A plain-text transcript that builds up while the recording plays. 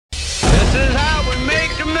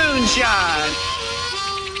Moonshine.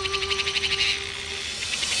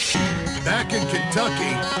 Back in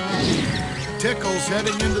Kentucky, Tickle's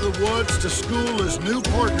heading into the woods to school his new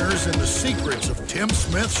partners in the secrets of Tim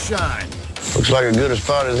Smith's shine. Looks like as good a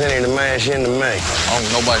spot as any to mash into me. Oh,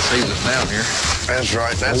 nobody sees us down here. That's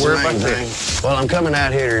right, that's the main thing. Well, I'm coming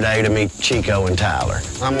out here today to meet Chico and Tyler.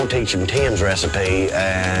 I'm gonna teach them Tim's recipe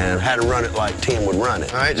and how to run it like Tim would run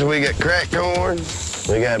it. All right, so we got cracked corn,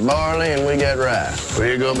 we got barley, and we got rye.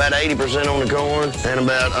 We're gonna go about 80% on the corn and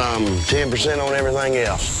about 10% on everything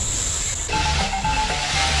else.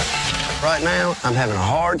 Right now, I'm having a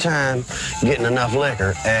hard time getting enough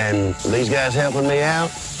liquor, and these guys helping me out,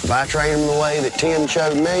 if I train them the way that Tim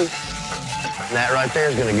showed me, that right there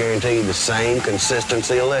is going to guarantee the same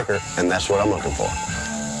consistency of liquor, and that's what I'm looking for.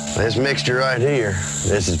 This mixture right here,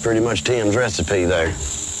 this is pretty much Tim's recipe there.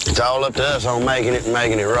 It's all up to us on making it and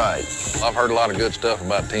making it right. I've heard a lot of good stuff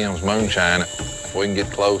about Tim's Moonshine. If we can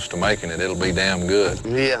get close to making it, it'll be damn good.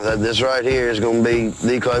 Yeah, this right here is going to be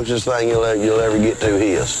the closest thing you'll ever get to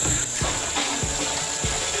his.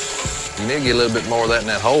 You need to get a little bit more of that in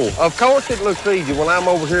that hole. Of course it looks easy when I'm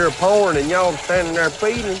over here pouring and y'all standing there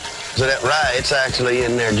feeding. So that rye, it's actually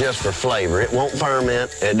in there just for flavor. It won't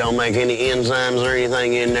ferment. It don't make any enzymes or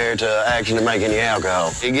anything in there to actually make any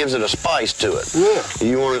alcohol. It gives it a spice to it. Yeah.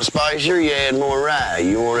 You want it spicier, you add more rye.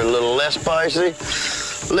 You want it a little less spicy,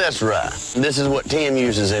 less rye. This is what Tim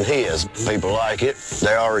uses in his. People like it.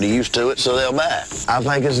 They're already used to it, so they'll buy it. I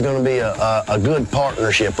think this is going to be a good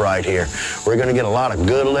partnership right here. We're going to get a lot of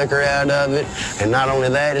good liquor out of it, and not only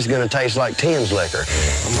that, it's going to taste like Tim's liquor.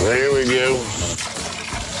 There we go.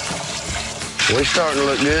 We're starting to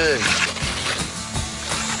look good.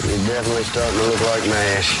 We're definitely starting to look like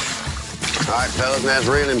mash. All right, fellas, and that's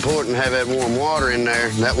really important to have that warm water in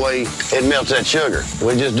there. That way, it melts that sugar.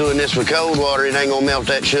 We're just doing this with cold water, it ain't gonna melt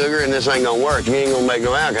that sugar, and this ain't gonna work. You ain't gonna make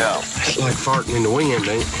no alcohol. It's like farting in the wind,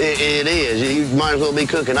 ain't it? It is. You might as well be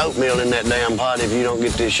cooking oatmeal in that damn pot if you don't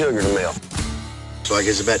get this sugar to melt. So I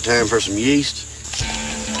guess it's about time for some yeast.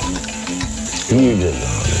 You do the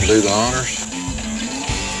honors. Do the honors.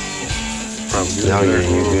 No, you're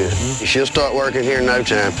good. She'll start working here in no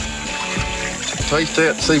time. Taste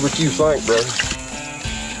that and see what you think, brother.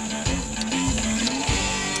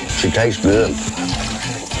 She tastes good.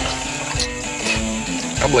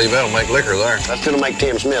 I believe that'll make liquor there. That's gonna make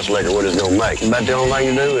Tim Smith's liquor what it's gonna make. About the only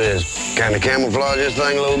thing to do is kind of camouflage this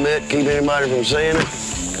thing a little bit, keep anybody from seeing it,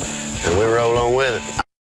 and we roll on with it.